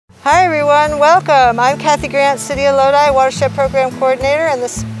Hi everyone, welcome. I'm Kathy Grant, City of Lodi Watershed Program Coordinator, and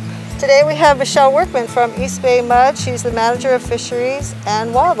today we have Michelle Workman from East Bay Mud. She's the Manager of Fisheries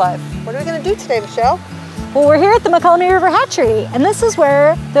and Wildlife. What are we going to do today, Michelle? Well, we're here at the Mokelumne River Hatchery, and this is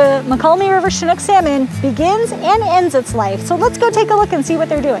where the Mokelumne River Chinook salmon begins and ends its life. So let's go take a look and see what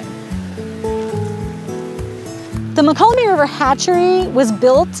they're doing. The Mokelumne River Hatchery was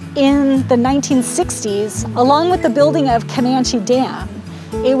built in the 1960s along with the building of Comanche Dam.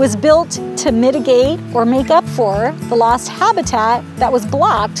 It was built to mitigate or make up for the lost habitat that was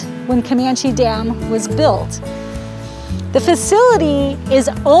blocked when Comanche Dam was built. The facility is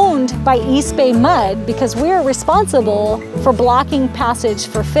owned by East Bay Mud because we're responsible for blocking passage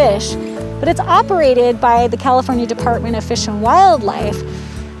for fish, but it's operated by the California Department of Fish and Wildlife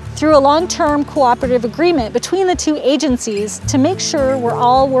through a long-term cooperative agreement between the two agencies to make sure we're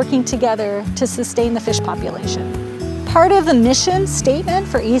all working together to sustain the fish population. Part of the mission statement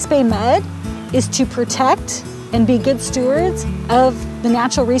for East Bay Mud is to protect and be good stewards of the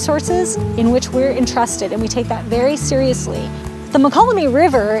natural resources in which we're entrusted, and we take that very seriously. The Mokelumne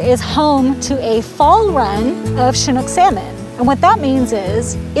River is home to a fall run of Chinook salmon, and what that means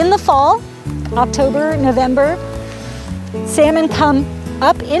is in the fall, October, November, salmon come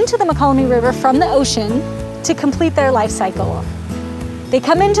up into the Mokelumne River from the ocean to complete their life cycle. They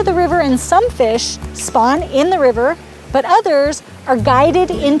come into the river, and some fish spawn in the river, but others are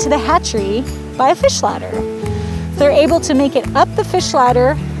guided into the hatchery by a fish ladder. They're able to make it up the fish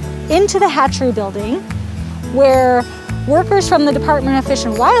ladder into the hatchery building, where workers from the Department of Fish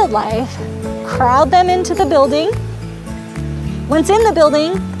and Wildlife crowd them into the building. Once in the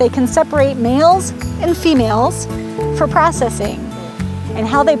building, they can separate males and females for processing. And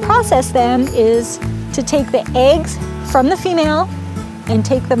how they process them is to take the eggs from the female and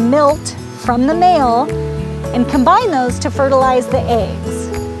take the milt from the male and combine those to fertilize the eggs.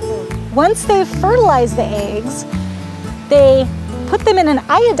 Once they've fertilized the eggs, they put them in an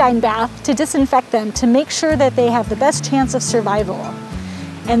iodine bath to disinfect them to make sure that they have the best chance of survival.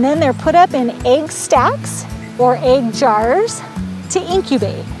 And then they're put up in egg stacks or egg jars to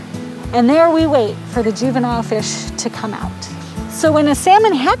incubate. And there we wait for the juvenile fish to come out. So when a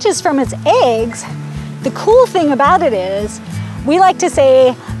salmon hatches from its eggs, the cool thing about it is, we like to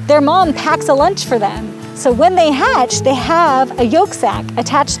say their mom packs a lunch for them. So when they hatch, they have a yolk sac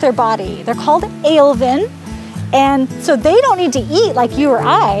attached to their body. They're called alevin, and so they don't need to eat like you or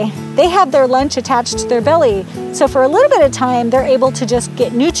I. They have their lunch attached to their belly. So for a little bit of time, they're able to just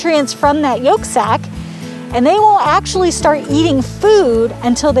get nutrients from that yolk sac, and they won't actually start eating food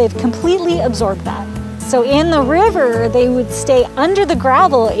until they've completely absorbed that. So in the river, they would stay under the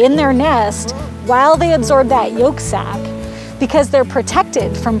gravel in their nest while they absorb that yolk sac, because they're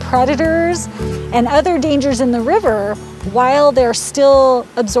protected from predators and other dangers in the river while they're still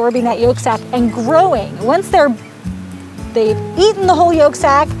absorbing that yolk sac and growing. Once they've eaten the whole yolk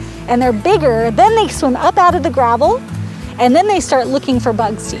sac and they're bigger, then they swim up out of the gravel, and then they start looking for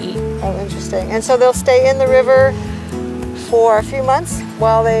bugs to eat. Oh, interesting. And so they'll stay in the river for a few months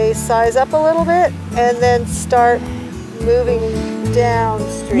while they size up a little bit and then start moving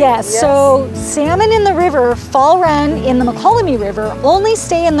downstream. Yes, so salmon in the river, fall run in the Mokelumne River, only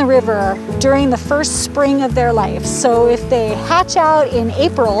stay in the river during the first spring of their life. So if they hatch out in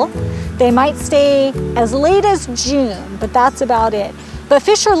April, they might stay as late as June, but that's about it. But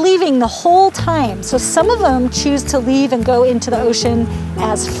fish are leaving the whole time. So some of them choose to leave and go into the ocean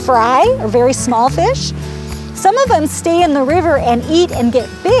as fry, or very small fish. Some of them stay in the river and eat and get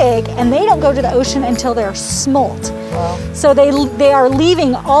big, and they don't go to the ocean until they're smolt. Wow. So they are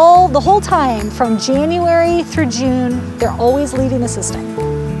leaving the whole time from January through June. They're always leaving the system.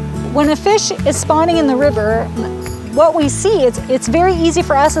 When a fish is spawning in the river, what we see is it's very easy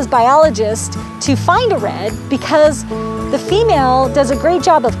for us as biologists to find a red because the female does a great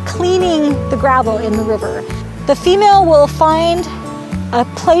job of cleaning the gravel in the river. The female will find a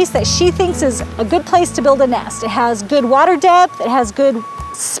place that she thinks is a good place to build a nest. It has good water depth, it has good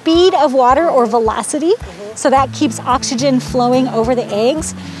speed of water or velocity, so that keeps oxygen flowing over the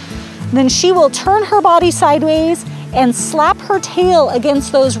eggs. Then she will turn her body sideways and slap her tail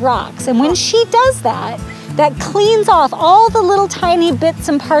against those rocks. And when she does that, that cleans off all the little tiny bits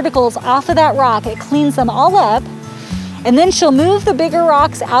and particles off of that rock. It cleans them all up. And then she'll move the bigger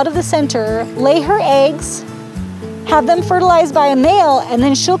rocks out of the center, lay her eggs, have them fertilized by a male, and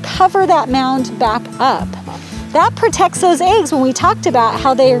then she'll cover that mound back up. That protects those eggs when we talked about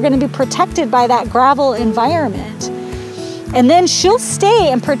how they are going to be protected by that gravel environment. And then she'll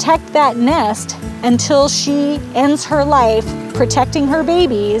stay and protect that nest until she ends her life protecting her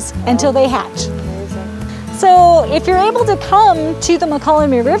babies until they hatch. So if you're able to come to the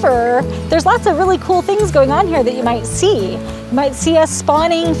Mokelumne River, there's lots of really cool things going on here that you might see. You might see us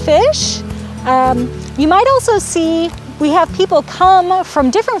spawning fish. You might also see we have people come from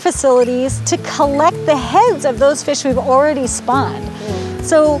different facilities to collect the heads of those fish we've already spawned.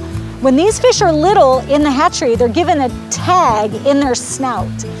 So when these fish are little in the hatchery, they're given a tag in their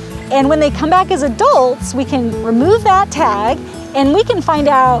snout. And when they come back as adults, we can remove that tag and we can find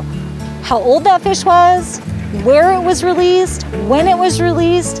out how old that fish was, where it was released, when it was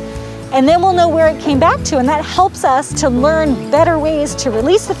released, and then we'll know where it came back to, and that helps us to learn better ways to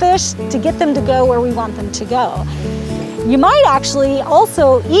release the fish to get them to go where we want them to go. You might actually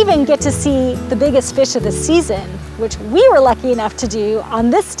also even get to see the biggest fish of the season, which we were lucky enough to do on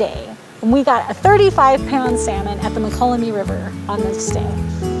this day. And we got a 35-pound salmon at the Mokelumne River on this day.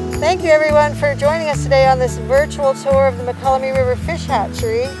 Thank you everyone for joining us today on this virtual tour of the Mokelumne River Fish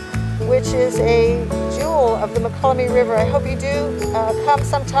Hatchery, which is a jewel of the Mokelumne River. I hope you do come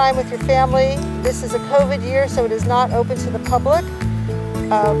sometime with your family. This is a COVID year, so it is not open to the public.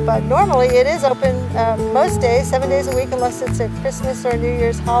 But normally it is open most days, 7 days a week, unless it's a Christmas or New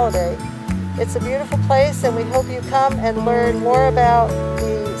Year's holiday. It's a beautiful place, and we hope you come and learn more about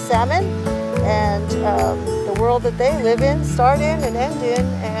the salmon and the world that they live in, start in, and end in.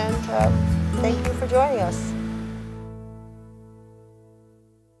 And thank you for joining us.